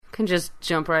can just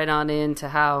jump right on into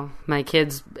how my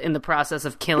kid's in the process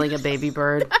of killing a baby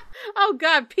bird. Oh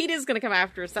God, Pete is going to come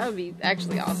after us. That would be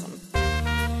actually awesome.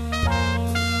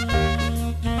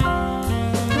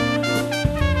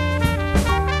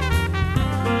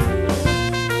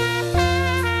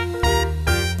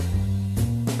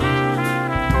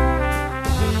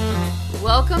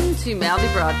 Welcome to Mouthy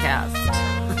Broadcast.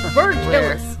 Bird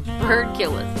killers. Bird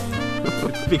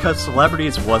killers. Because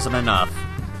celebrities wasn't enough.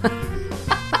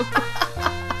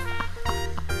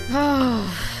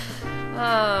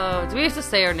 Oh, do we have to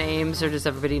say our names, or does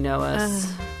everybody know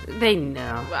us? They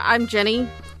know. I'm Jenny.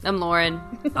 I'm Lauren.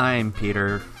 I'm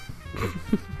Peter. All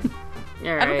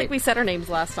right. I don't think we said our names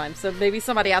last time, so maybe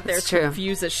somebody out there is That's true.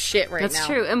 confused as shit right now. That's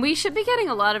true. And we should be getting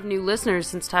a lot of new listeners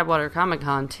since Tidewater Comic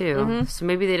Con, too. So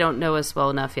maybe they don't know us well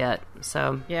enough yet.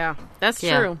 So Yeah, that's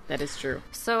Yeah. true. That is true.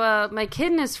 So, my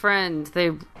kid and his friend,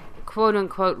 they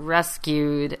quote-unquote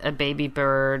rescued a baby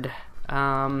bird.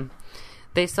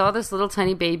 They saw this little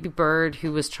tiny baby bird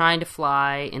who was trying to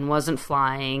fly and wasn't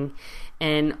flying,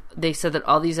 and they said that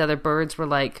all these other birds were,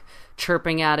 like,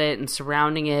 chirping at it and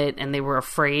surrounding it, and they were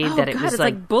afraid that it was it's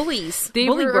like bullies. They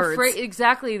Bully were birds. afraid.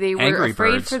 Exactly, they were Angry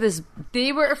afraid birds. for this.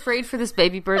 They were afraid for this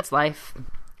baby bird's life,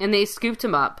 and they scooped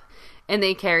him up, and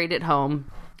they carried it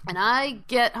home. And I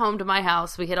get home to my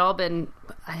house. I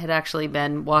had actually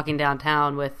been walking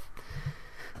downtown with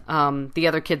the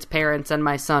other kid's parents and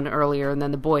my son earlier, and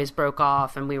then the boys broke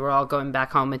off, and we were all going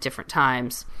back home at different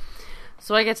times.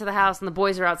 So I get to the house, and the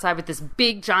boys are outside with this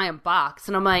big, giant box,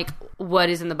 and I'm like, what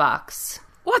is in the box?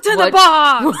 What's in the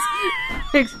box?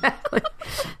 Exactly.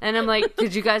 And I'm like,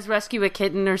 did you guys rescue a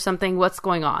kitten or something? What's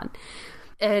going on?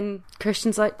 And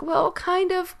Christian's like, well,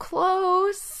 kind of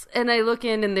close. And I look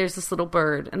in, and there's this little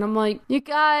bird. And I'm like, you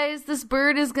guys, this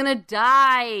bird is going to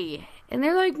die. And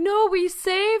they're like, no, we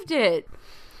saved it.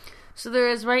 So there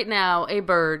is right now a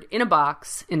bird in a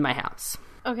box in my house.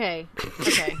 Okay.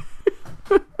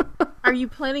 Are you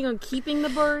planning on keeping the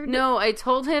bird? No, I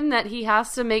told him that he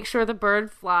has to make sure the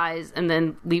bird flies and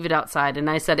then leave it outside. And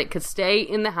I said it could stay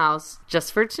in the house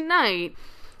just for tonight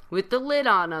with the lid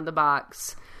on the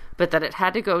box, but that it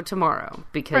had to go tomorrow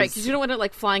because... Right, because you don't want it,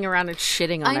 like, flying around and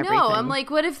shitting on I know. everything. I'm like,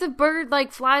 what if the bird,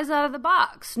 like, flies out of the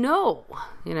box? No.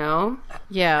 You know?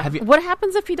 Yeah. What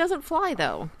happens if he doesn't fly,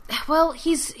 though? Well,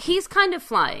 he's kind of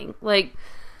flying. Like,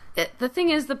 the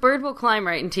thing is, the bird will climb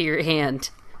right into your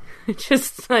hand.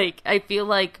 Just, like, I feel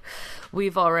like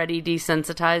we've already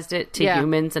desensitized it to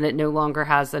humans, and it no longer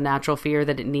has the natural fear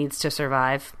that it needs to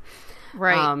survive.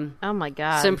 Right. Oh, my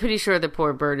God. So I'm pretty sure the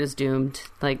poor bird is doomed.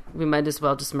 Like, we might as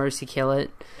well just mercy kill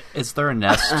it. Is there a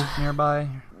nest nearby?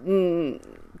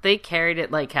 They carried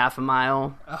it, like, half a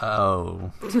mile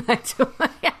Oh. back to my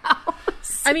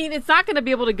house. I mean, it's not going to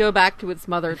be able to go back to its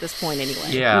mother at this point anyway.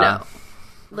 Yeah. No.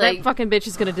 That Like, fucking bitch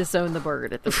is going to disown the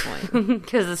bird at this point.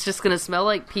 because it's just going to smell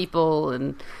like people.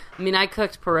 And I mean, I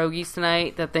cooked pierogies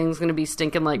tonight. That thing's going to be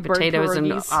stinking like Bird potatoes and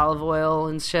pierogies. olive oil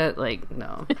and shit. Like,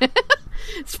 no.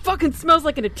 It fucking smells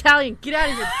like an Italian. Get out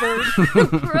of here, bird.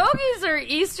 Pierogies are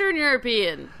Eastern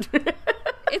European.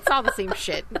 It's all the same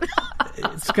shit.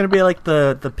 It's going to be like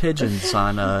the pigeons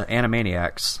on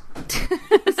Animaniacs.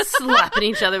 Slapping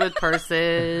each other with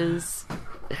purses.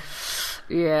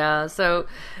 Yeah, so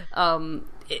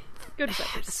Good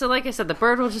feathers. so like I said, the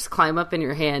bird will just climb up in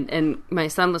your hand, and my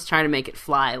son was trying to make it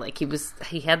fly. Like,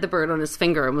 he had the bird on his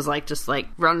finger and was like just like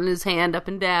running his hand up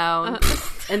and down,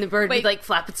 and the bird would Wait. like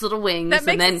flap its little wings. That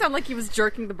makes and then, it sound like he was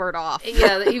jerking the bird off.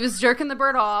 yeah, he was jerking the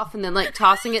bird off and then like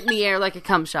tossing it in the air like a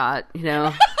cum shot, you know,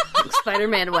 like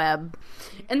Spider-Man web.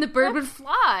 And the bird would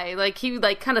fly. Like, he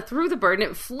like kind of threw the bird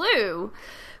and it flew,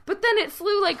 but then it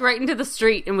flew like right into the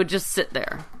street and would just sit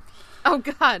there. Oh,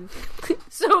 God.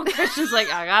 So Christian's like,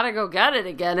 I gotta go get it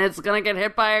again. It's gonna get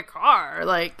hit by a car.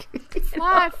 Like,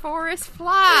 Fly, Forrest,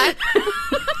 fly.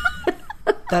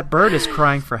 That bird is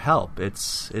crying for help.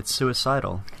 It's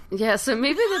suicidal. yeah. So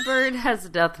maybe the bird has a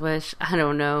death wish. I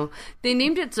don't know. They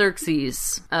named it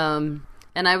Xerxes. And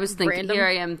I was thinking, Random. here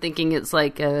I am thinking it's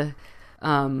like a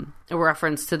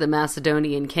reference to the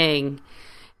Macedonian king.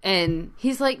 And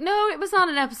he's like, no, it was on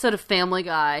an episode of Family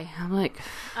Guy. I'm like,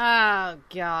 Oh,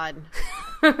 God.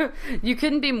 you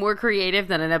couldn't be more creative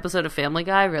than an episode of Family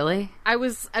Guy, really? I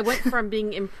went from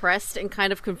being impressed and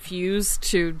kind of confused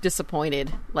to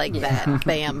disappointed like that.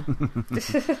 Bam.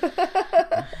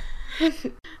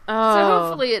 So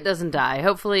hopefully it doesn't die.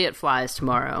 Hopefully it flies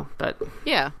tomorrow. But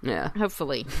Yeah. yeah.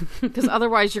 Hopefully. Because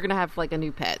otherwise you're going to have like a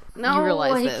new pet. No, you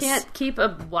realize I this. can't keep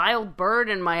a wild bird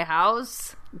in my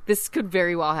house. This could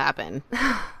very well happen.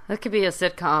 That could be a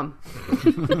sitcom.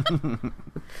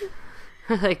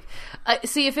 Like,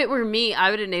 see, if it were me, I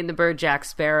would have named the bird Jack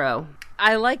Sparrow.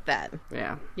 I like that.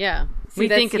 Yeah. Yeah. See, We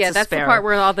think it's a that's sparrow. the part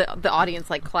where all the audience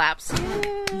like claps.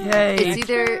 Yay! It's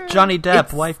either Johnny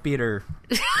Depp, wife beater.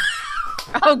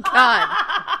 Oh God.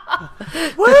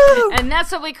 Woo! and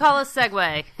that's what we call a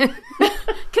segue.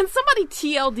 Can somebody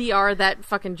TLDR that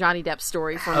fucking Johnny Depp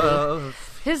story for me?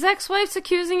 His ex-wife's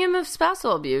accusing him of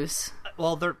spousal abuse.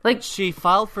 Well, she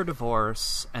filed for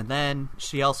divorce, and then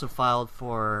she also filed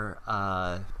for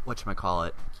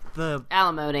whatchamacallit? The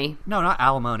Alimony. no, not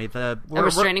alimony. The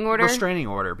restraining order? Restraining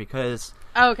order, because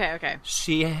Oh, okay.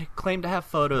 she claimed to have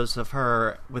photos of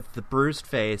her with the bruised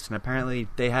face, and apparently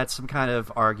they had some kind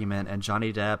of argument, and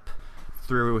Johnny Depp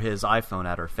threw his iPhone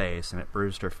at her face, and it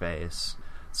bruised her face.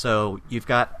 So you've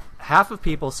got half of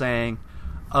people saying,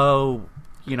 oh,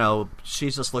 you know,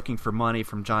 she's just looking for money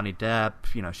from Johnny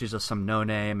Depp, you know, she's just some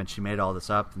no-name, and she made all this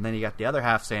up. And then you got the other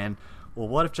half saying, well,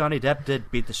 what if Johnny Depp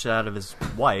did beat the shit out of his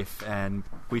wife, and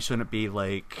we shouldn't be,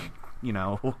 like, you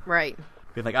know... Right.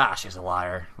 Be like, she's a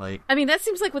liar. Like, I mean, that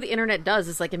seems like what the internet does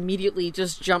is like immediately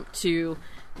just jump to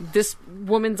this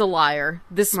woman's a liar.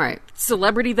 This Right.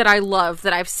 celebrity that I love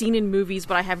that I've seen in movies,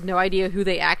 but I have no idea who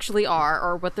they actually are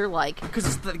or what they're like.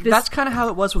 because that's kind of how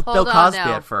it was with Hold Bill on Cosby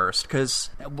now. at first. Because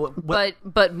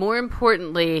But more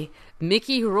importantly,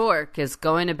 Mickey Rourke is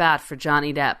going to bat for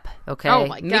Johnny Depp. Okay, Oh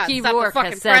my God, Mickey stop the Rourke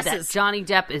fucking has said presses. that Johnny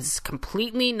Depp is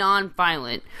completely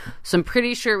non-violent. So I'm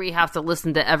pretty sure we have to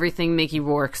listen to everything Mickey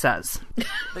Rourke says.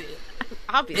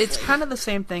 Obviously. it's kind of the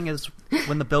same thing as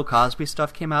when the Bill Cosby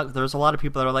stuff came out. There was a lot of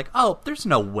people that are like, oh, there's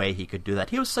no way he could do that.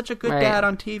 He was such a good Right. dad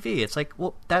on TV. It's like,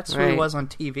 well, that's who he Right. was on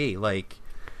TV. Like,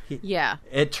 Yeah.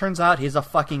 it turns out he's a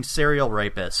fucking serial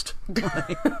rapist.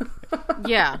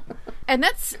 Yeah. And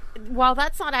while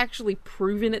that's not actually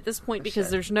proven at this point, because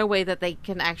there's no way that they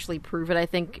can actually prove it, I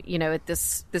think, you know, at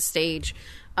this stage,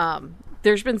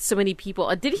 there's been so many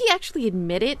people. Did he actually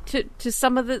admit it to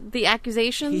some of the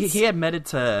accusations? He admitted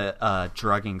to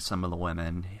drugging some of the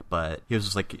women, but he was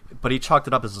just like, but he chalked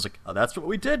it up as just like, oh, that's what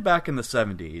we did back in the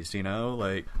 70s, you know?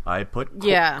 Like, I put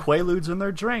Quaaludes in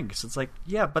their drinks. It's like,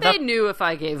 yeah, but They knew if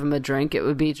I gave him a drink, it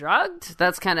would be drugged.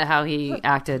 That's kind of how he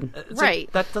acted. it's like,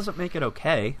 Right. that doesn't make it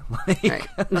okay. Like,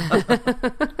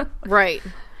 Right. Right.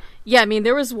 Yeah, I mean,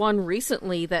 there was one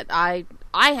recently that I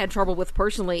had trouble with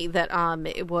personally. That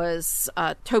it was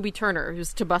Toby Turner,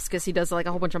 who's Tobuscus. He does like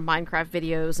a whole bunch of Minecraft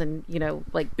videos, and you know,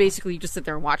 like basically you just sit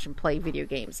there and watch him play video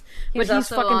games. He's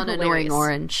also fucking on hilarious. Annoying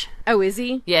Orange. Oh, is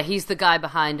he? Yeah, he's the guy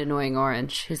behind Annoying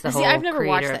Orange. He's the See, whole I've never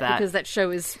watched creator that, of that. because that show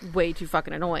is way too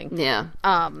fucking annoying. Yeah.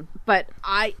 But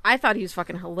I thought he was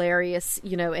fucking hilarious,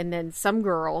 you know. And then some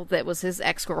girl that was his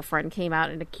ex-girlfriend came out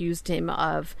and accused him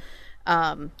of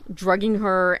drugging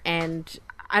her, and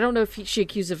I don't know if she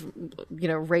accused of, you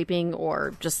know, raping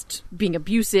or just being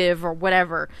abusive or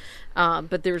whatever.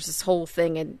 But there's this whole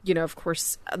thing, and you know, of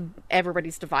course,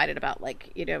 everybody's divided about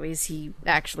like, you know, is he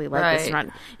actually like this or Right.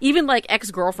 not? Even like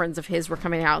ex-girlfriends of his were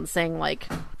coming out and saying like,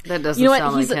 That doesn't you know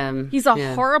sound what? like him. He's a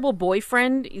Yeah. horrible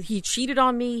boyfriend. He cheated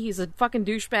on me. He's a fucking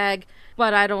douchebag.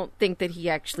 But I don't think that he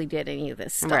actually did any of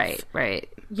this stuff. Right.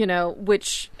 You know,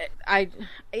 which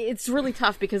it's really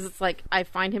tough, because it's like I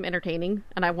find him entertaining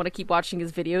and I want to keep watching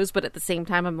his videos, but at the same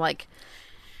time I'm like,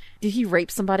 did he rape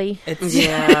somebody? It's,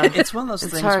 Yeah. it's one of those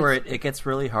things hard. where it gets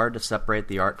really hard to separate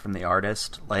the art from the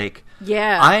artist. Like,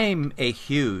 Yeah. I'm a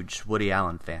huge Woody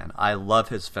Allen fan. I love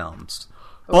his films.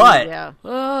 But yeah.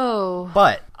 Oh.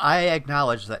 But I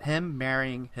acknowledge that him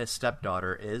marrying his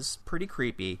stepdaughter is pretty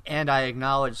creepy, and I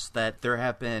acknowledge that there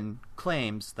have been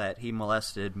claims that he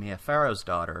molested Mia Farrow's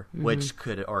daughter, which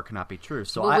could or could not be true.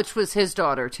 So Well, which was his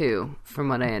daughter too, from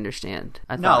what I understand.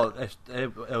 I no, thought.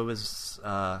 it was.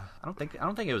 I don't think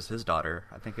it was his daughter.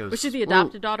 I think it was. Was she the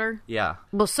adopted daughter? Yeah,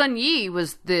 Well, Sun Yi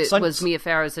was Mia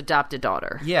Farrow's adopted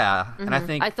daughter. yeah, and I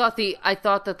think I thought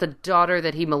that the daughter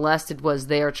that he molested was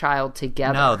their child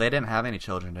together. no, they didn't have any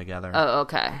children together. Oh,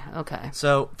 okay.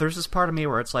 So there's this part of me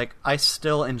where it's like I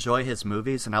still enjoy his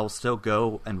movies, and I will still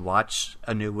go and watch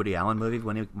a new Woody Allen movie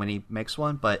when he makes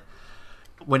one. But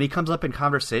when he comes up in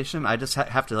conversation, I just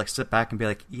have to like sit back and be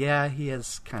like, yeah, he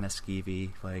is kind of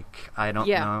skeevy. Like, I don't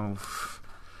know.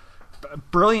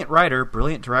 Brilliant writer,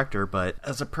 brilliant director, but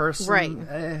as a person,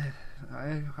 Right.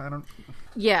 I don't.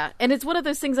 Yeah, and it's one of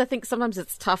those things, I think sometimes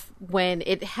it's tough when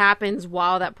it happens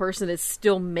while that person is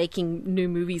still making new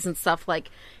movies and stuff. Like,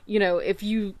 you know, if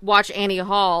you watch Annie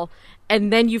Hall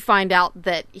and then you find out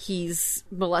that he's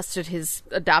molested his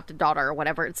adopted daughter or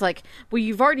whatever, it's like, well,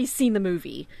 you've already seen the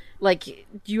movie. Like,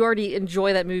 you already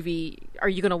enjoy that movie. Are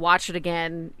you going to watch it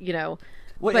again? You know,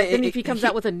 Well, But then if he comes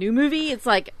out with a new movie, it's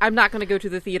like, I'm not going to go to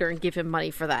the theater and give him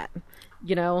money for that.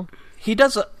 You know? he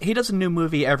does a new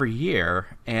movie every year,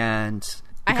 and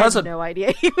I had no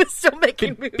idea he was still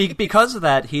making movies. because of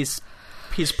that, he's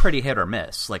pretty hit or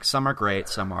miss. Like, some are great,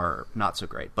 some are not so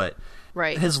great. But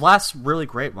Right. his last really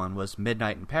great one was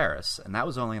Midnight in Paris, and that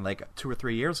was only like 2 or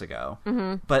 3 years ago.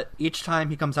 Mm-hmm. But each time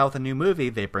he comes out with a new movie,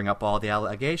 they bring up all the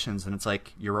allegations, and it's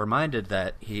like you're reminded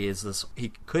that he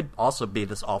could also be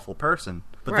this awful person.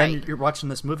 But Right. then you're watching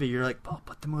this movie, you're like, oh,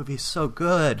 but the movie's so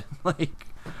good. Like,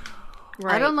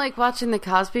 Right. I don't like watching The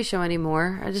Cosby Show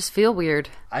anymore. I just feel weird.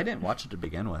 I didn't watch it to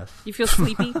begin with. You feel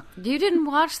sleepy? You didn't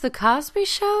watch The Cosby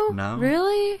Show? No.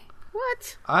 Really?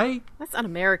 What? That's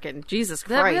un-American. Jesus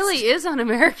That Christ. really is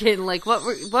un-American. Like, what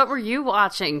were you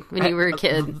watching when you were a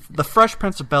kid? The Fresh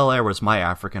Prince of Bel-Air was my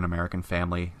African-American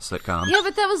family sitcom. Yeah,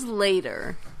 but that was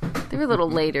later. They were a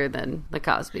little later than the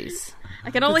Cosbys. I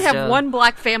can only But have one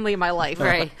black family in my life.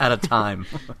 Right. At a time.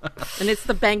 And it's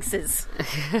the Bankses.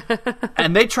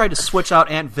 And they tried to switch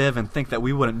out Aunt Viv and think that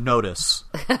we wouldn't notice.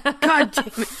 God damn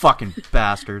it. Fucking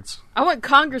bastards. I want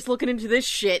Congress looking into this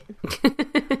shit.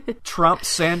 Trump,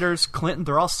 Sanders, Clinton,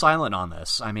 they're all silent on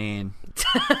this. I mean...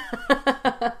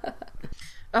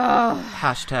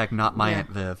 Hashtag not my Aunt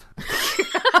Viv.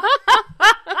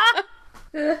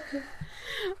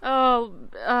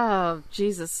 Oh,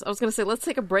 Jesus. I was going to say, let's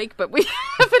take a break, but we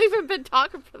haven't even been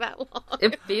talking for that long.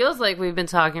 It feels like we've been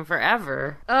talking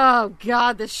forever. Oh,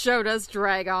 God, this show does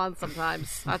drag on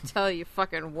sometimes. I'll tell you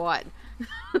fucking what.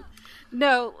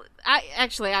 No,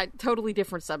 I totally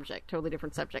different subject.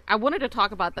 I wanted to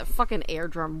talk about that fucking air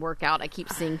drum workout I keep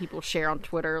seeing people share on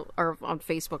Twitter or on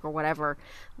Facebook or whatever.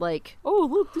 Like, oh,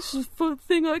 look, this is a fun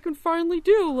thing I can finally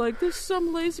do. Like, this is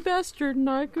some lazy bastard and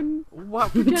I can Why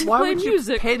play would you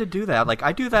music. pay to do that? Like,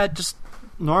 I do that just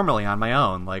normally on my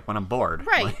own, like, when I'm bored.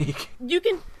 Right. Like, You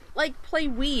can, like, play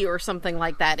Wii or something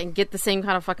like that and get the same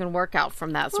kind of fucking workout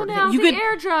from that sort Well, of now, thing. the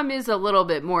air drum is a little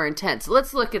bit more intense.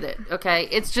 Let's look at it, okay?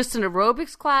 It's just an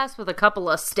aerobics class with a couple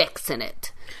of sticks in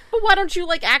it. But why don't you,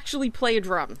 like, actually play a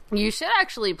drum? You should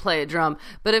actually play a drum,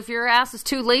 but if your ass is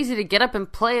too lazy to get up and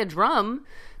play a drum...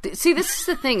 See, this is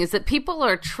the thing, is that people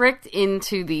are tricked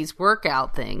into these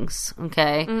workout things,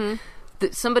 okay? Mm-hmm.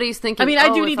 Somebody's thinking, I mean,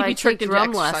 I do need to be tricked into drum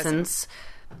exercising. lessons...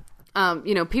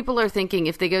 people are thinking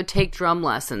if they go take drum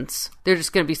lessons, they're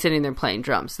just going to be sitting there playing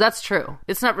drums. That's true.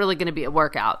 It's not really going to be a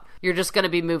workout. You're just going to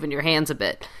be moving your hands a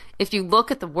bit. If you look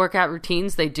at the workout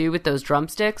routines they do with those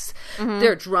drumsticks,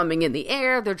 they're drumming in the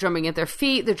air, they're drumming at their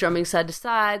feet, they're drumming side to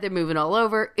side, they're moving all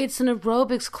over. It's an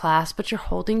aerobics class, but you're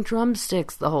holding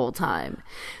drumsticks the whole time.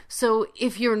 So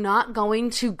if you're not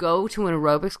going to go to an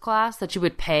aerobics class that you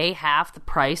would pay half the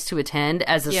price to attend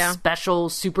as a special,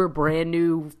 super brand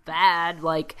new fad,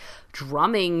 like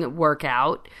drumming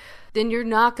workout, then you're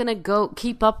not going to go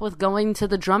keep up with going to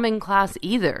the drumming class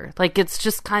either. Like, it's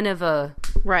just kind of a...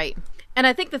 Right. And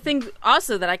I think the thing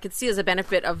also that I could see as a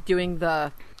benefit of doing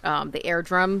the air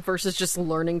drum versus just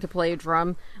learning to play a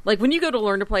drum, like when you go to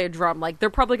learn to play a drum, like they're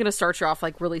probably going to start you off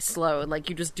like really slow and like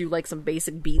you just do like some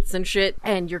basic beats and shit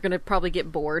and you're going to probably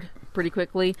get bored pretty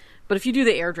quickly. But if you do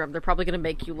the air drum, they're probably going to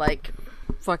make you like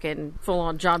fucking full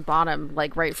on John Bonham,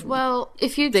 like right from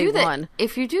if you day do one.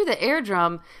 if you do the air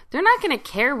drum, they're not going to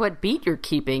care what beat you're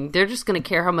keeping. They're just going to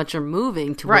care how much you're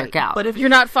moving to work out. But if You're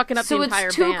not fucking up so the entire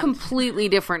it's two band. completely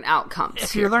different outcomes.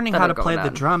 if you're learning how to play the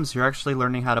down. drums, you're actually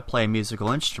learning how to play a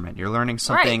musical instrument. You're learning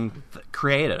something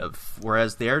creative.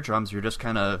 Whereas the air drums, you're just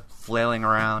kind of flailing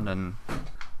around and...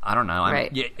 I don't know.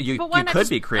 Right. You But why could not just,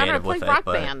 be creative play with rock it,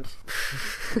 but band?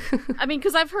 I mean,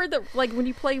 because I've heard that like when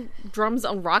you play drums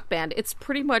on Rock Band, it's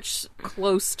pretty much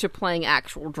close to playing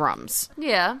actual drums.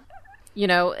 Yeah. You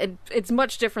know, it's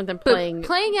much different than But playing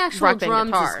playing actual Rock Band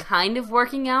drums guitar. is kind of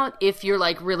working out if you're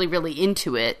like really, really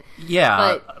into it.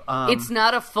 yeah. But it's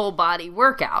not a full body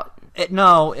workout. It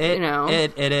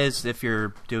is if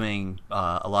you're doing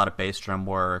a lot of bass drum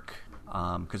work.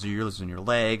 Because you're using your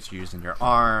legs, you're using your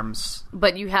arms.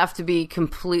 But you have to be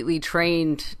completely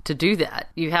trained to do that.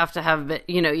 You have to have,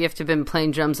 you have to have been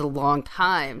playing drums a long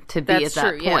time to be That's at that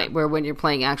true, point yeah. where when you're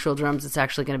playing actual drums, it's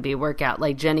actually going to be a workout.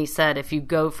 Like Jenny said, if you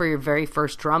go for your very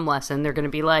first drum lesson, they're going to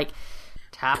be like,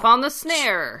 tap on the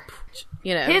snare,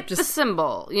 You know, hit just the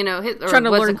cymbal, hit, or trying to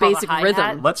what's learn it called, basic a hi-hat?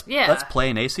 rhythm. Let's play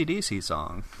an AC/DC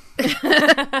song.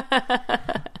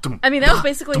 I mean, that was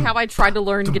basically how I tried to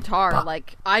learn guitar.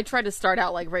 Like, I tried to start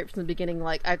out, like, right from the beginning,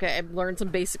 like, okay, I've learned some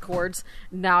basic chords.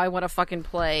 Now I want to fucking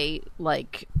play,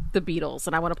 like, the Beatles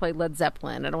and I want to play Led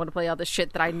Zeppelin and I want to play all the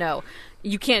shit that I know.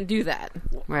 You can't do that.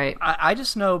 Right. I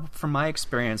just know from my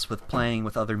experience with playing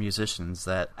with other musicians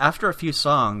that after a few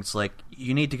songs, like,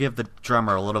 you need to give the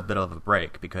drummer a little bit of a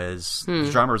break because the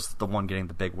drummer's the one getting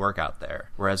the big work out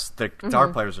there, whereas the guitar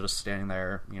players are just standing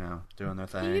there, you know, doing their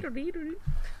thing.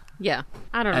 Yeah,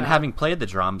 I don't know. And having played the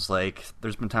drums, like,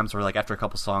 there's been times where, like, after a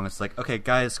couple songs, it's like, okay,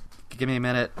 guys, give me a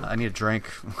minute. I need a drink.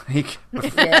 Like,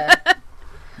 Yeah.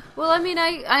 Well, I mean,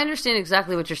 I understand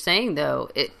exactly what you're saying, though.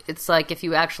 It's like if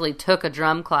you actually took a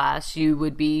drum class, you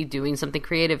would be doing something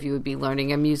creative. You would be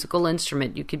learning a musical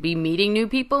instrument. You could be meeting new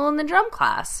people in the drum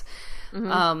class.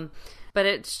 But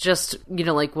it's just, you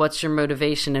know, like, what's your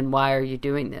motivation and why are you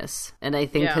doing this? And I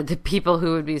think that the people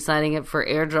who would be signing up for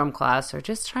air drum class are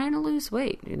just trying to lose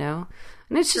weight, you know?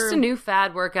 And it's just a new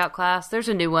fad workout class. There's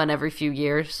a new one every few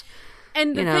years.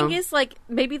 And the thing is, like,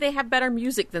 maybe they have better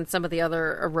music than some of the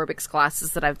other aerobics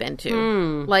classes that I've been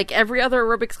to. Like, every other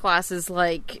aerobics class is,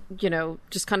 like, you know,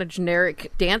 just kind of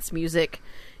generic dance music.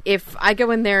 If I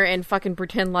go in there and fucking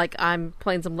pretend like I'm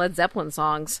playing some Led Zeppelin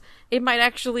songs, it might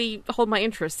actually hold my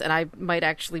interest, and I might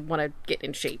actually want to get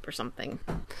in shape or something.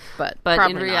 But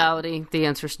in reality, the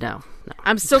answer's no.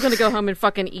 I'm still going to go home and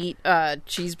fucking eat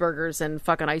cheeseburgers and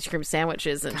fucking ice cream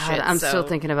sandwiches and shit. I'm still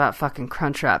thinking about fucking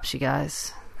Crunch Wraps, you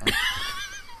guys.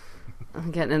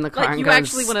 I'm getting in the car like, and you going,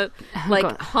 actually want to,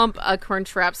 like, hump a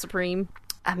Crunch Wrap Supreme?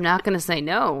 I'm not going to say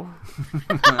no.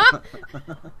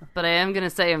 But I am going to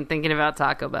say I'm thinking about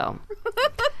Taco Bell.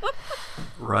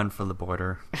 run for the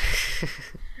border.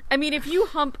 I mean, if you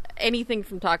hump anything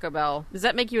from Taco Bell, does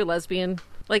that make you a lesbian?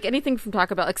 Like, anything from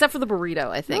Taco Bell, except for the burrito,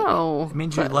 I think. No. It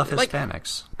means you love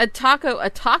Hispanics. A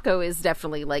taco is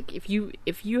definitely, like, if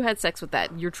you had sex with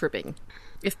that, you're tripping.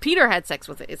 If Peter had sex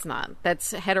with it, it's not.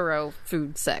 That's hetero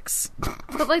food sex.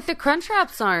 But, like, the Crunch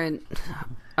Wraps aren't,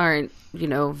 you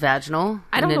know, vaginal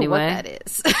I don't in know any what way. that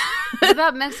is. What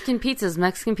about Mexican pizzas?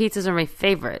 Mexican pizzas are my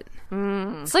favorite.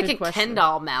 It's like a question. Ken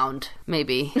doll mound,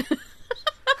 maybe.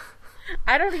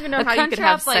 I don't even know A how you Crunch could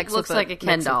have Wrap, like, sex looks with like a Ken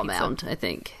Mexican doll pizza. mound, I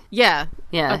think. Yeah.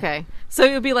 Yeah. Okay. So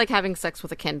it would be like having sex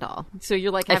with a Ken doll. So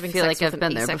you're like having I feel sex like with I've an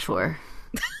been there asexual. before.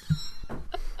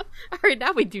 All right,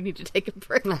 now we do need to take a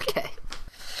break. Okay.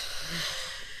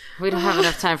 We don't have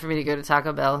enough time for me to go to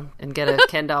Taco Bell and get a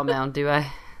Ken doll mound, do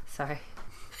I? Sorry.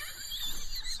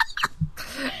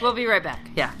 We'll be right back.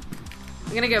 Yeah.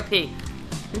 I'm gonna go pee.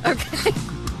 Okay.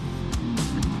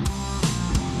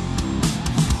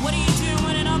 What do you do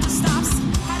when it all just stops?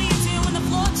 How do you do when the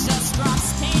floor just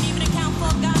drops? Can't even account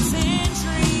for God's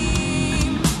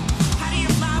dreams. How do you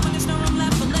fly when there's no room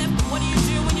left for lift? What do you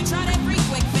do when you tried every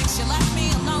quick fix? You left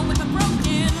me alone with a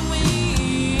broken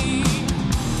wing.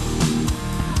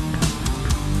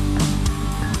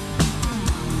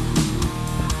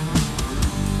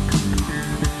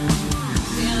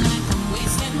 Feel like I'm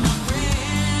wasting my breath.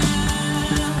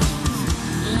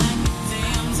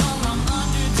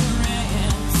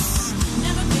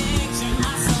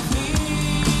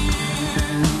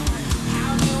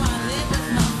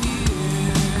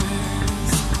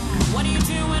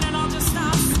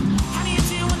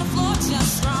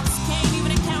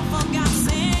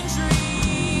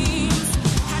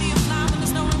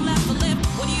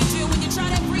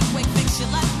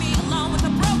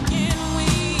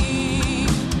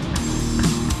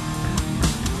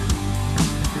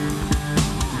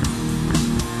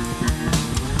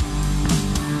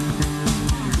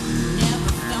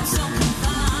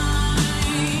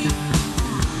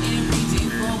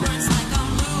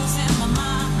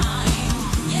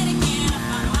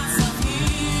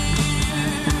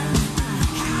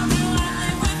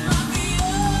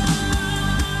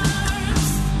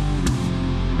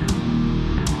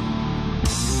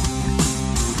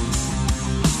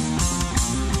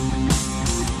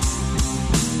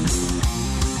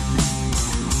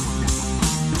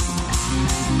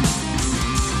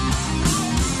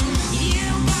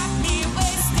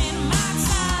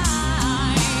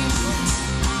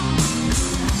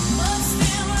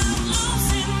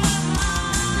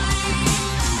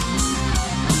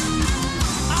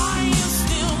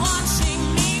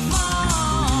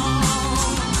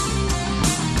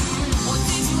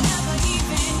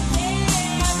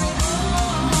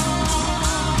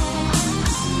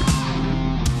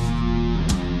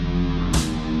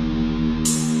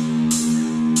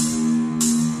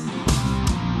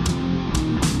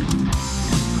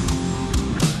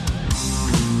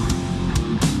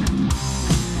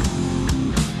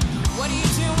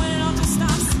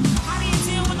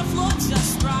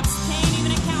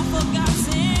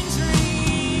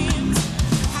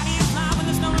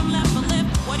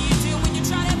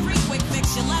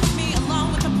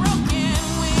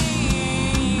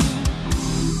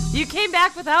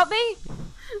 back without me?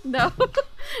 No.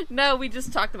 No, we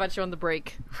just talked about you on the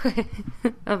break.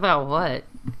 About what?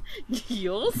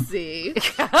 You'll see.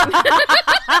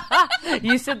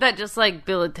 You said that just like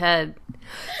Bill and Ted.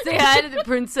 Say hi to the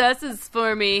princesses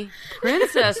for me.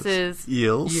 Princesses.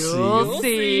 You'll You'll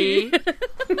see.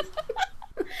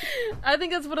 I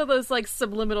think that's one of those like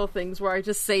subliminal things where I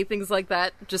just say things like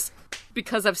that just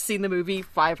because I've seen the movie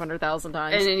 500,000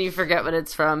 times. And then you forget what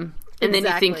it's from. And then you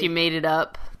think Exactly. you made it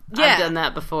up. Yeah. I've done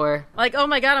that before. Like, oh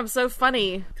my god, I'm so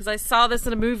funny because I saw this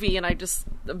in a movie and I just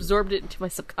absorbed it into my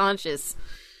subconscious.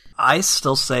 I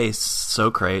still say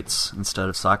Socrates instead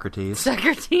of Socrates.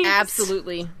 Socrates.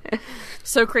 Absolutely.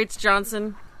 Socrates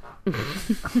Johnson.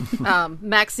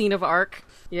 Maxine of Arc.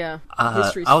 Yeah.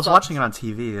 History's I was fucked. watching it on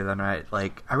TV the other night.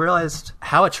 Like, I realized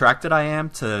how attracted I am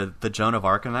to the Joan of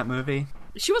Arc in that movie.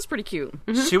 She was pretty cute.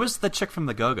 She was the chick from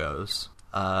the Go-Go's.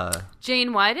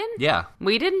 Jane Wyden? Yeah,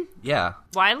 Whedon? yeah.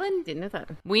 Wyland? Didn't know that.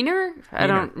 Wiener? I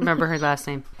don't remember her last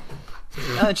name.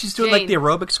 And she's doing like Jane. the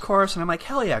aerobics course, and I'm like,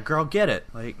 hell yeah, girl, get it.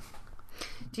 Like,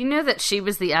 Do you know that she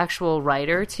was the actual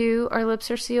writer to Our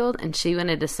Lips Are Sealed, and she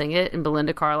wanted to sing it, and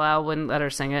Belinda Carlisle wouldn't let her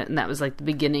sing it, and that was like the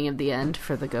beginning of the end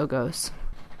for the Go-Go's.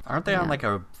 aren't they on like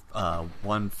a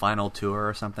one final tour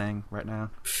or something right now?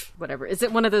 Whatever. Is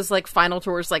it one of those like final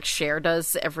tours like Cher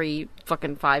does every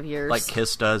fucking 5 years? Like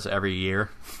Kiss does every year.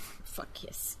 fuck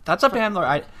Kiss. That's a band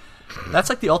where that's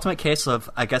like the ultimate case of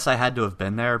I guess I had to have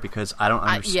been there because I don't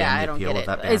understand I the don't appeal get of it.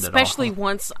 that band Especially at all.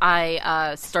 once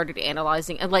I started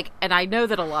analyzing and I know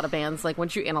that a lot of bands like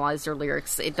once you analyze their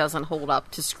lyrics, it doesn't hold up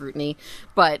to scrutiny.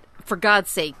 But for God's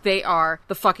sake, they are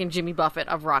the fucking Jimmy Buffett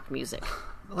of rock music.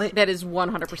 Like, That is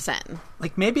 100%.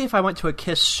 like maybe if I went to a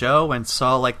Kiss show and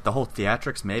saw like the whole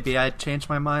theatrics, maybe I'd change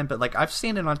my mind. But like I've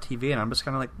seen it on TV and I'm just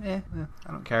kind of like,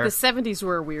 I don't care. The 70s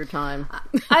were a weird time.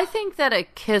 I think that a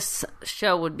Kiss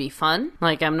show would be fun.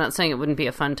 Like, I'm not saying it wouldn't be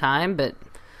a fun time, but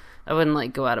I wouldn't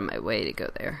like go out of my way to go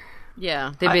there.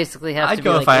 Yeah. They basically have I'd to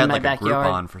go be if like I in had my like backyard. a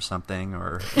Groupon for something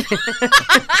or.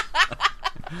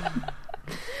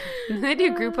 They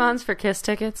do Groupons for Kiss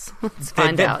tickets. Let's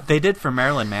find out. They did for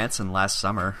Marilyn Manson last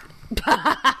summer.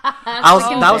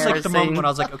 That was like the moment when I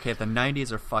was like, okay, the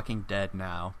 90s are fucking dead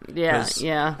now. Yeah, 'Cause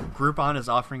yeah. Groupon is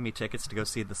offering me tickets to go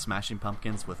see the Smashing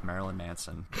Pumpkins with Marilyn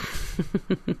Manson.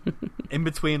 In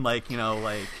between, like, you know,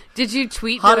 like... Did you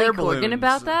tweet Hot Billy air Corgan balloons.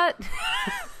 about that?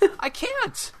 I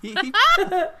can't!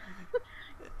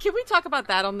 Can we talk about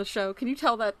that on the show? Can you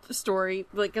tell that story?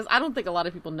 Like, because I don't think a lot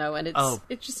of people know, and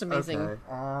it's just amazing.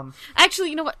 Okay.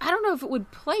 Actually, you know what? I don't know if it would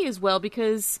play as well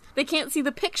because they can't see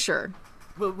the picture.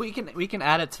 Well, we can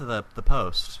add it to the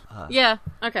post. Yeah.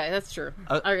 Okay, that's true.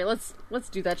 All right, let's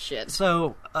do that shit.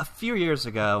 So, a few years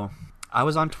ago, I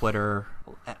was on Twitter,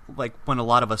 like, when a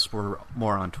lot of us were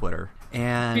more on Twitter.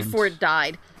 And Before it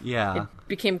died, yeah. it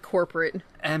became corporate.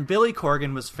 And Billy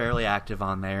Corgan was fairly active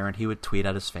on there, and he would tweet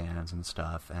at his fans and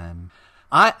stuff. And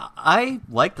I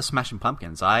like the Smashing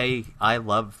Pumpkins. I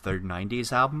love their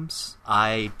 90s albums.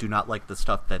 I do not like the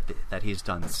stuff that he's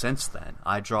done since then.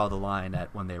 I draw the line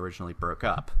at when they originally broke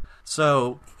up.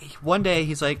 So one day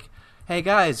he's like, hey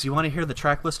guys, you want to hear the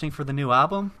track listing for the new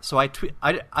album? So I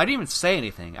didn't even say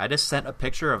anything. I just sent a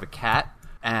picture of a cat,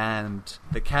 and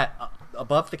the cat...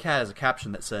 above the cat is a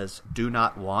caption that says "Do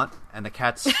not want," and the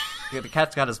cat's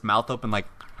got his mouth open like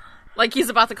Like he's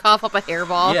about to cough up a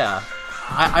hairball. yeah.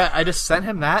 I just sent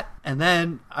him that, and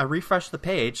then I refreshed the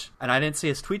page, and I didn't see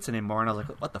his tweets anymore, and I was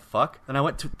like, "What the fuck?" Then I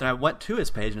went to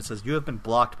his page, and it says, "You have been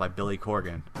blocked by Billy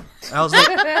Corgan." And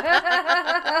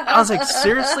I was like,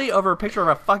 seriously, over a picture of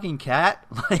a fucking cat?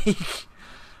 Like,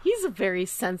 He's a very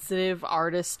sensitive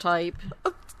artist type.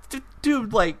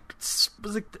 dude, like,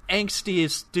 was like the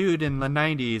angstiest dude in the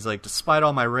 90s. Like, despite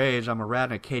all my rage, I'm a rat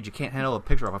in a cage. You can't handle a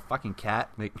picture of a fucking cat.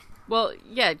 Like, Well,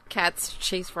 yeah, cats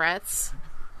chase rats.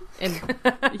 And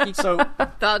he so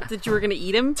thought that you were going to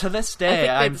eat him. to this I day,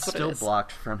 think I'm that's what it still is.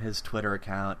 blocked from his Twitter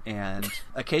account, and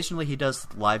occasionally he does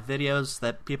live videos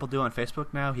that people do on Facebook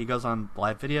now. He goes on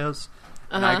live videos,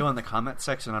 and I go in the comment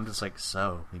section, and I'm just like,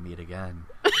 so, we meet again.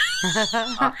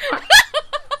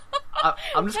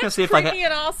 I'm just going to see if I Freaking can...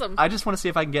 and awesome. I just want to see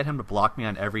if I can get him to block me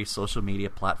on every social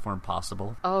media platform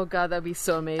possible. Oh god, that'd be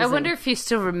so amazing. I wonder if he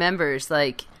still remembers,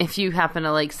 like, if you happen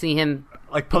to, like, see him.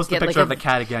 Like, post the Get, like, picture a- of the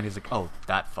cat again, he's like, oh,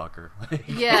 that fucker.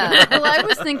 Yeah. Well, I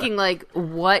was thinking, like,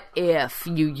 what if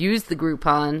you used the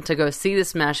Groupon to go see the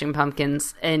Smashing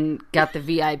Pumpkins and got the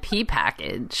VIP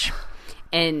package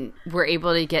and were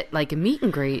able to get, like, a meet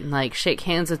and greet and, like, shake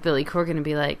hands with Billy Corgan and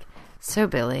be like, so,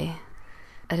 Billy,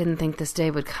 I didn't think this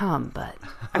day would come, but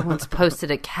I once posted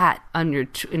a cat on your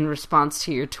in response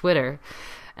to your Twitter.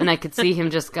 And I could see him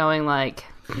just going, like,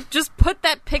 Just put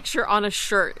that picture on a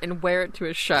shirt and wear it to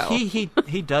a show. He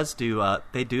does do.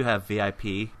 They do have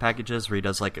VIP packages where he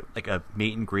does like a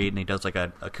meet and greet, and he does like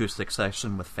a acoustic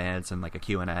session with fans and like a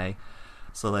Q&A.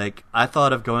 So like I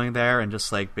thought of going there and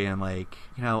just like being like,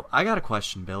 I got a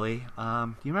question, Billy.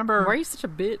 You remember? Why are you such a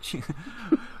bitch?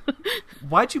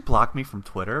 Why'd you block me from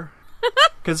Twitter?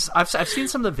 Because I've seen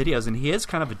some of the videos, and he is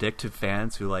kind of a dick to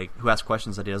fans who ask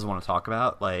questions that he doesn't want to talk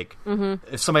about. Like,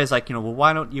 if somebody's like, well,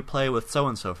 why don't you play with so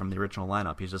and so from the original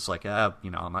lineup? He's just like, I'm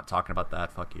not talking about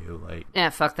that. Fuck you. Like, Yeah,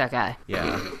 fuck that guy.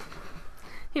 yeah,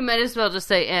 He might as well just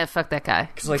say, fuck that guy.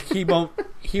 because like he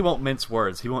won't mince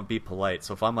words. He won't be polite.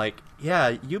 So if I'm like,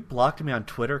 yeah, you blocked me on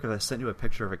Twitter because I sent you a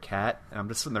picture of a cat, and I'm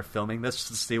just sitting there filming this just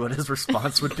to see what his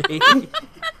response would be.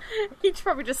 He'd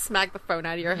probably just smack the phone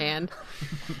out of your hand.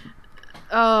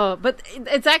 Oh, but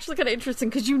it's actually kind of interesting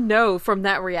because from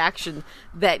that reaction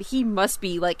that he must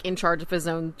be like in charge of his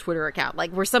own Twitter account.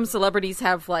 Like where some celebrities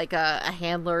have like a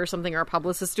handler or something or a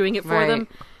publicist doing it for Right. them.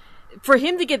 For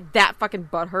him to get that fucking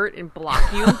butthurt and block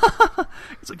you,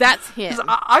 that's him. 'Cause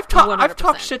I've talked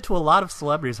 100%. shit to a lot of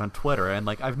celebrities on Twitter, and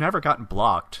like I've never gotten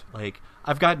blocked. Like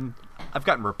I've gotten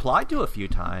replied to a few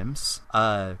times.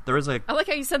 There was a I like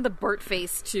how you send the Burt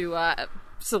face to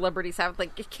celebrities. Have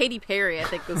like Katy Perry, I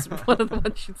think was one of the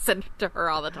ones you'd send to her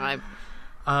all the time.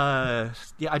 yeah,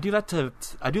 I do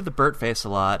the Burt face a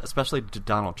lot, especially to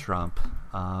Donald Trump.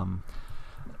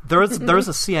 There was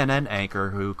a CNN anchor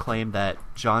who claimed that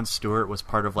Jon Stewart was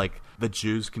part of like the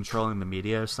Jews controlling the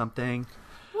media or something.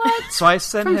 What? So I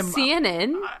sent From him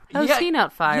CNN? Oh, yeah, he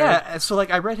not fired. Yeah, so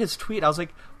like I read his tweet. I was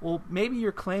like, well, maybe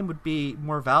your claim would be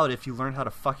more valid if you learned how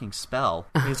to fucking spell.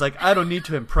 And he's like, I don't need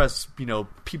to impress,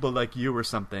 people like you or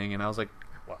something. And I was like,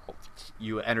 well,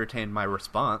 you entertained my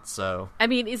response, so I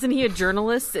mean, isn't he a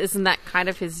journalist? Isn't that kind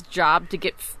of his job to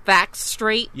get facts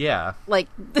straight? yeah. Like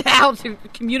how to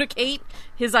communicate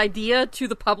his idea to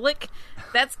the public?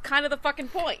 That's kind of the fucking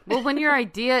point. Well, when your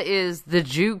idea is the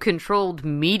Jew-controlled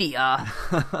media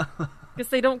Because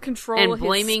they don't control and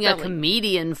blaming his a spelling.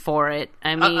 comedian for it,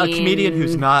 I mean... A comedian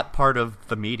who's not part of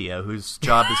the media, whose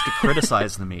job is to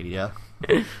criticize the media.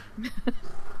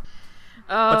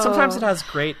 But sometimes it has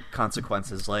great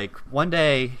consequences. Like, one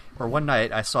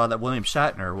night, I saw that William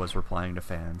Shatner was replying to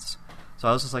fans. So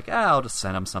I was just like, I'll just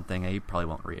send him something. He probably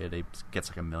won't read it. He gets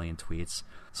like 1 million tweets.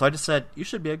 So I just said, you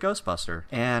should be a Ghostbuster.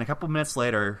 And a couple minutes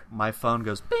later, my phone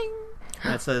goes, bing!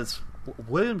 And it says,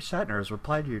 William Shatner has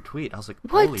replied to your tweet. I was like,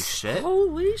 What? holy shit.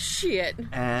 Holy shit.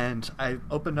 And I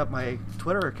opened up my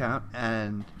Twitter account,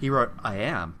 and he wrote, I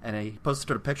am. And he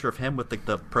posted a picture of him with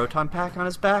the proton pack on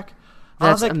his back. I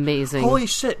was That's like, amazing. Holy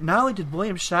shit, not only did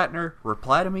William Shatner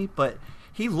reply to me, but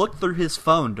he looked through his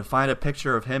phone to find a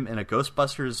picture of him in a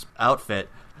Ghostbusters outfit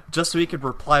just so he could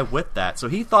reply with that. So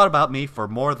he thought about me for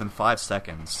more than 5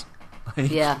 seconds. Like,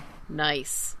 Yeah.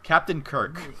 Nice. Captain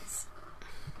Kirk.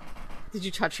 Did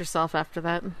you touch yourself after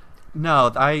that?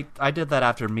 No, I did that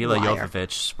after Mila Liar.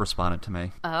 Jovovich responded to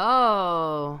me.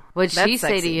 Oh. What'd she That's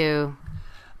say to sexy. you?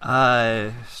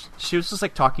 She was just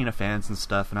like talking to fans and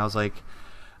stuff, and I was like,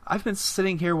 I've been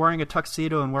sitting here wearing a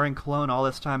tuxedo and wearing cologne all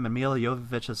this time, and Mila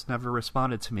Jovovich has never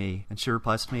responded to me. And she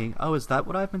replies to me, oh, is that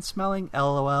what I've been smelling?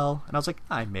 LOL. And I was like,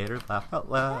 I made her laugh out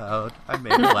loud. I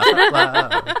made her laugh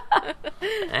out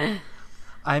loud.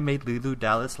 I made Lulu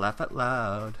Dallas laugh out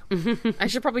loud. I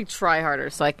should probably try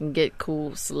harder so I can get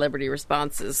cool celebrity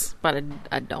responses, but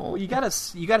I don't. You gotta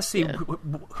see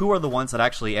who are the ones that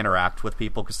actually interact with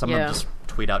people, because some of Yeah. them just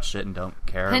tweet out shit and don't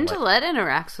care. Penn Like, Jillette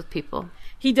interacts with people.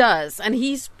 He does, and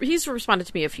he's responded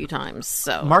to me a few times.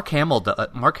 So Mark Hamill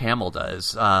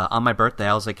does. On my birthday,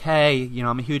 I was like, "Hey,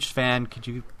 I'm a huge fan. Could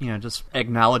you, just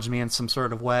acknowledge me in some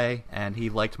sort of way?" And he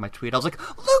liked my tweet. I was like,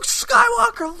 "Luke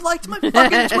Skywalker liked my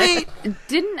fucking tweet."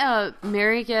 Didn't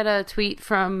Mary get a tweet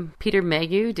from Peter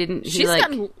Mayhew? Didn't he she's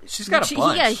gotten. She's got a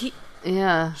bunch. Yeah,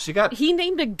 Yeah. She got. he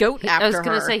named a goat after I was her.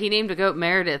 going to say he named a goat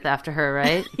Meredith after her,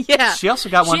 right? Yeah, She also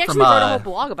got one she from. actually wrote a whole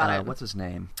blog about it. What's his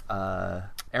name?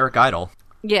 Eric Idle.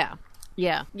 Yeah.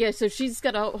 So she's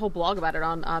got a whole blog about it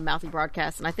on Mouthy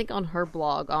Broadcast, and I think on her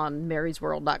blog on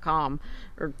marysworld.com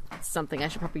or something. I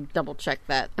should probably double check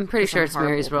that. I'm pretty sure it's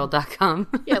marysworld.com.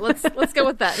 Yeah, let's go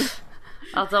with that.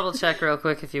 I'll double check real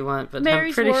quick if you want, but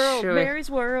Mary's I'm pretty World. sure. Mary's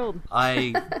World.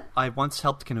 I once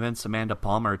helped convince Amanda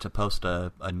Palmer to post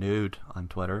a nude on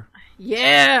Twitter.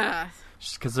 Yeah.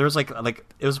 Because there was like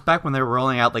it was back when they were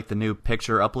rolling out like the new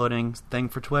picture uploading thing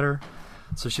for Twitter.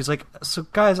 So she's like, so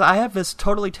guys, I have this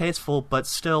totally tasteful but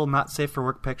still not safe for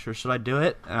work picture. Should I do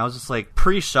it? And I was just like,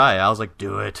 pretty shy. I was like,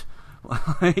 do it.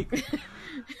 Like,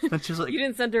 And she's like, You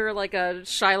didn't send her like a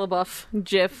Shia LaBeouf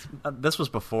gif. this was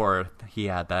before he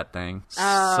had that thing.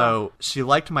 So she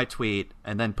liked my tweet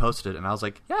and then posted it, and I was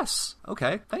like, yes,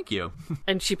 okay, thank you.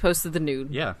 And she posted the nude.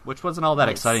 Yeah, which wasn't all that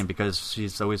Nice. exciting because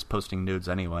she's always posting nudes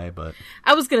anyway, but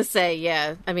I was gonna say,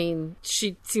 yeah. I mean,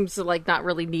 she seems to like not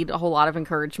really need a whole lot of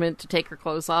encouragement to take her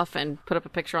clothes off and put up a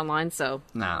picture online. So,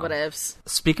 No. whatevs.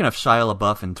 speaking of Shia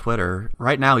LaBeouf and Twitter,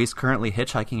 right now he's currently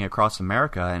hitchhiking across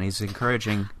America, and he's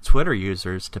encouraging Twitter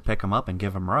users to pick him up and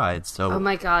give him rides. So Oh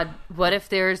my god, what if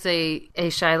there's a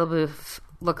Shia LaBeouf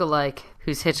lookalike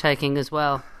who's hitchhiking as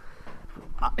well?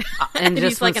 And He's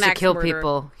just like wants an to axe kill murderer.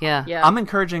 people. Yeah. Yeah. I'm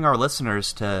encouraging our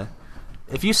listeners to,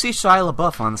 if you see Shia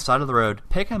LaBeouf on the side of the road,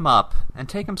 pick him up and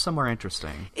take him somewhere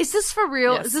interesting. Is this for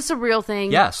real? Yes. Is this a real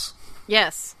thing? Yes.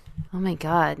 Yes. Oh my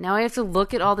god. Now I have to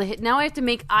look at all the now I have to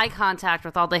make eye contact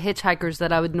with all the hitchhikers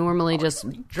that I would normally just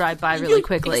drive by really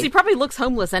Because quickly. he probably looks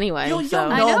homeless anyway. You'll so.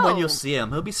 know, I know. when you'll see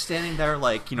him. He'll be standing there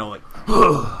like, like,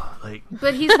 like,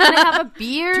 But he's going to have a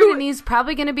beard and he's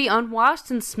probably going to be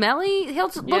unwashed and smelly. He'll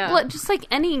just look Yeah. like, just like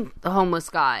any homeless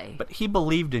guy. but he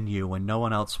believed in you when no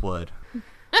one else would.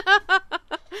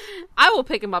 I will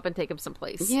pick him up and take him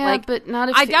someplace. Yeah, like, but not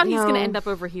if I doubt he's no. going to end up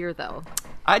over here, though.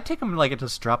 I'd take him, like,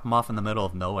 just drop him off in the middle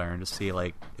of nowhere and just see,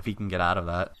 like, if he can get out of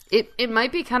that. It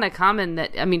might be kind of common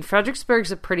that, I mean,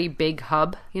 Fredericksburg's a pretty big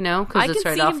hub, you know, I because it's can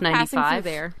right see off him passing through 95.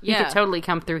 there. He Yeah. could totally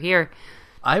come through here.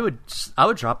 I would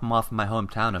drop him off in my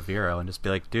hometown of Vero and just be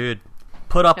like, dude,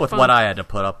 put up with fun. what I had to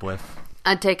put up with.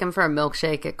 I'd take him for a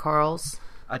milkshake at Carl's.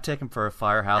 I'd take him for a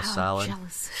firehouse salad.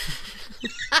 Jealous.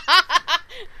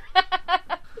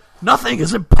 Nothing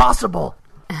is impossible.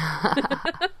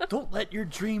 Don't let your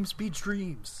dreams be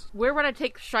dreams. Where would I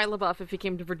take Shia LaBeouf if he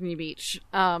came to Virginia Beach?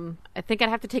 I think I'd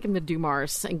have to take him to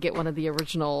Dumars and get one of the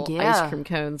original Yeah. ice cream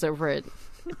cones over at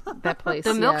that place.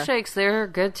 The yeah. milkshakes there are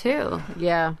good too.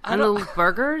 Yeah. And the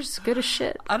burgers, good as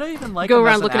shit. I don't even like Go him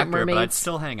around as an looking at actor, but I'd mermaids.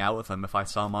 still hang out with him if I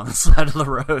saw him on the side of the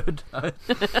road.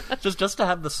 just to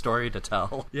have the story to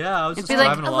tell. Yeah, I was just Be like,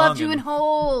 driving I along. loved you in and,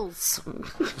 holes.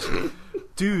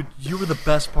 dude, you were the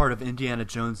best part of Indiana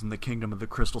Jones and the Kingdom of the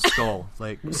Crystal Skull.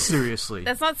 Like, seriously.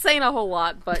 That's not saying a whole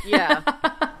lot, but yeah.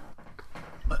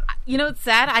 You know, it's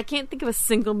sad. I can't think of a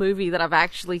single movie that I've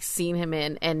actually seen him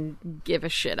in and give a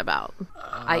shit about.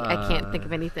 I can't think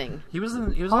of anything. He was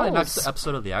on the next Holes.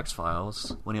 episode of The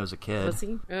X-Files when he was a kid. Was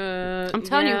he? I'm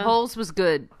telling you, yeah. Holes was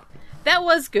good. That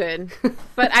was good,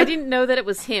 but I didn't know that it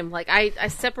was him. Like, I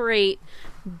separate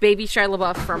baby Shia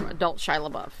LaBeouf from adult Shia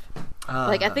LaBeouf.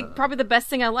 Like, I think probably the best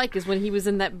thing I like is when he was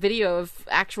in that video of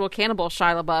actual cannibal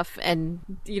Shia LaBeouf, and,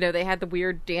 you know, they had the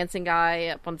weird dancing guy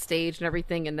up on stage and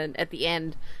everything, and then at the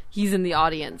end, he's in the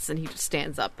audience, and he just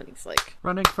stands up, and he's like,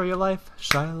 Running for your life,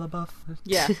 Shia LaBeouf.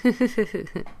 yeah.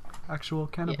 Actual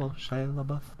cannibal, Shia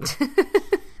LaBeouf.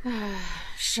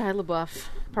 Shia LaBeouf.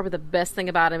 Probably the best thing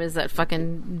about him is that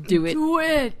fucking do it. Do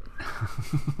it.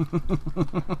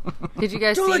 Did you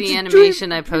guys see let the your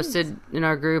animation I posted in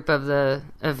our group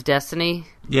of Destiny?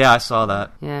 Yeah, I saw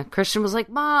that. Yeah, Christian was like,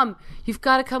 "Mom, you've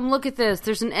got to come look at this.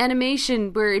 There's an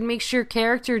animation where it makes your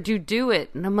character do it."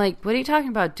 And I'm like, "What are you talking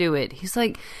about? Do it?" He's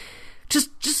like,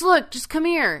 "Just look, just come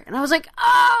here." And I was like,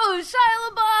 "Oh, Shia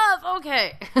LaBeouf."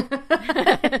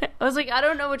 Okay. I was like, "I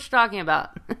don't know what you're talking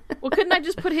about." Well, couldn't I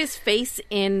just put his face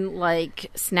in, like,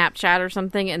 Snapchat or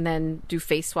something and then do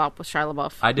face swap with Shia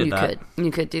LaBeouf? I did You that.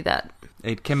 could do that.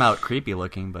 It came out creepy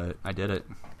looking, but I did it.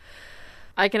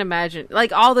 I can imagine.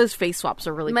 Like, all those face swaps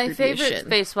are really My creepy as favorite shit.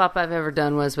 face swap I've ever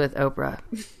done was with Oprah.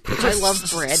 I love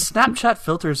bread. Snapchat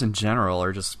filters in general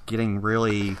are just getting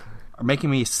really... are making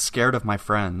me scared of my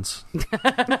friends.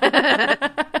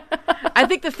 I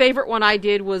think the favorite one I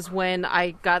did was when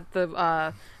I got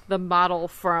the model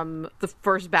from the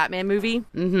first Batman movie.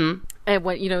 Mm-hmm. And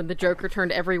when, you know, the Joker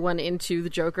turned everyone into the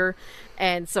Joker.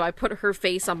 And so I put her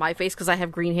face on my face because I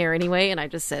have green hair anyway. And I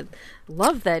just said,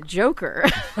 "Love that Joker."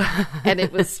 And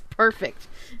it was perfect.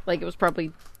 Like, it was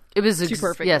probably... It was Too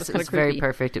perfect. It Yes, was it kinda was very creepy.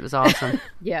 perfect. It was awesome.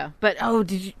 Yeah. But, oh,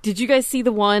 did you guys see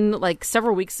the one, like,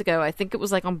 several weeks ago? I think it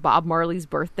was, like, on Bob Marley's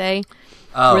birthday.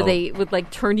 Oh. Where they would,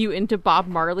 like, turn you into Bob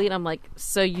Marley. And I'm like,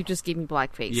 so you just gave me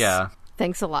blackface. Yeah.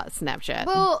 Thanks a lot, Snapchat.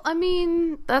 Well, I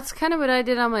mean, that's kind of what I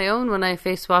did on my own when I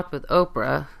face swapped with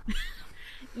Oprah.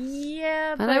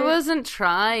 Yeah, But I wasn't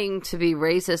trying to be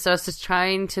racist. I was just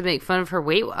trying to make fun of her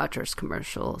Weight Watchers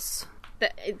commercials.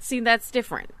 See, that's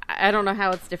different. I don't know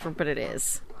how it's different, but it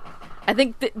is. I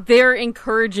think that they're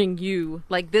encouraging you,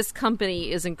 like this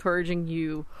company is encouraging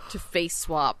you to face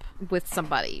swap with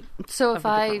somebody. So of if a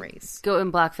different I race. go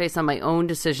in blackface on my own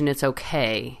decision, it's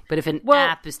okay. But if an Well-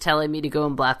 app is telling me to go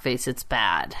in blackface, it's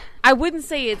bad. I wouldn't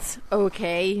say it's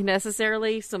okay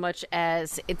necessarily so much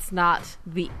as it's not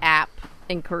the app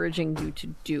encouraging you to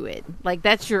do it. Like,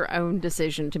 that's your own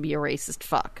decision to be a racist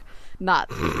fuck, not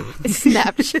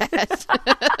Snapchat.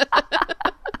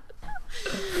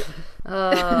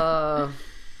 Oh.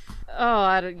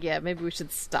 Yeah, maybe we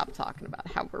should stop talking about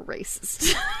how we're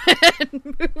racist. And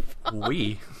move on.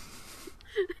 We?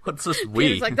 What's this we?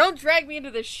 Peter's like, don't drag me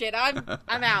into this shit. I'm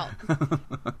out.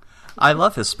 I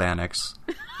love Hispanics.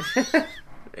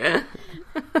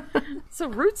 So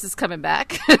Roots is coming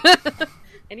back.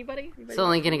 Anybody? It's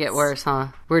only going to get worse, huh?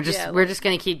 We're just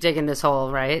going to keep digging this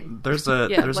hole, right? There's a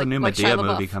new like Medea Shia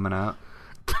movie LaBeouf. coming out.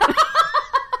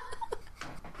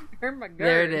 Oh my God.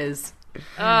 There it is.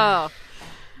 Oh.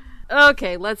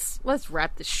 Okay, let's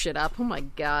wrap this shit up. Oh my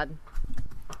God.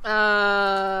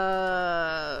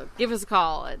 Give us a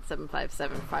call at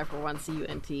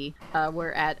 757-541-CUNT.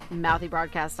 We're at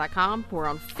mouthybroadcast.com. We're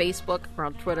on Facebook. We're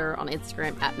on Twitter, on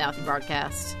Instagram at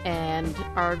mouthybroadcast. And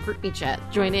our group me chat.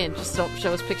 Join in. Just don't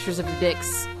show us pictures of your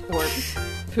dicks or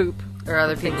poop Or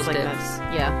other things people's like dicks.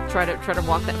 that. Yeah, try to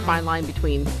walk that fine line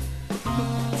between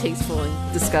tasteful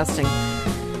and disgusting.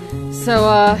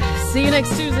 So, see you next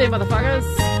Tuesday, motherfuckers.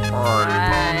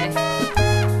 Bye.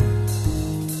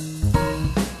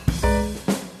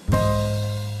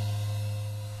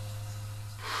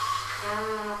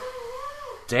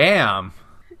 Damn.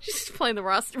 She's playing the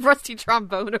rusty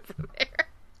trombone over there.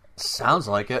 Sounds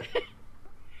like it.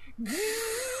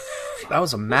 That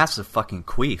was a massive fucking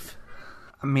queef.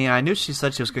 I mean, I knew she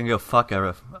said she was going to go fuck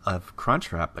a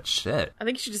Crunchwrap, but shit. I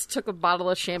think she just took a bottle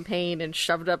of champagne and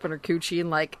shoved it up in her coochie and,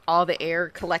 like, all the air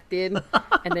collected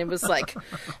and then was like...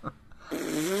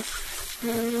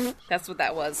 That's what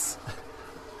that was.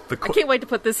 The, I can't wait to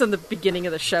put this in the beginning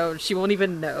of the show and she won't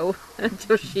even know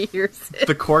until she hears it.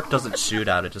 the cork doesn't shoot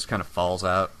out, it just kind of falls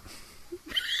out.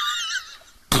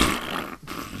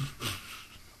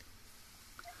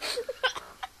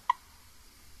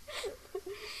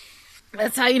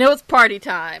 That's how you know it's party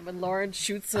time, when Lauren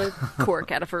shoots a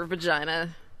cork out of her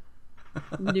vagina.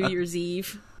 New Year's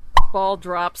Eve. Ball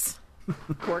drops.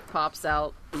 Cork pops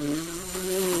out.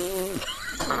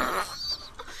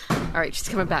 Alright, she's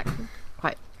coming back.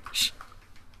 Quiet. Shh.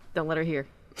 Don't let her hear.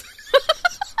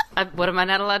 What am I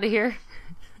not allowed to hear?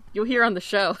 You'll hear on the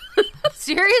show.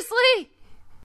 Seriously?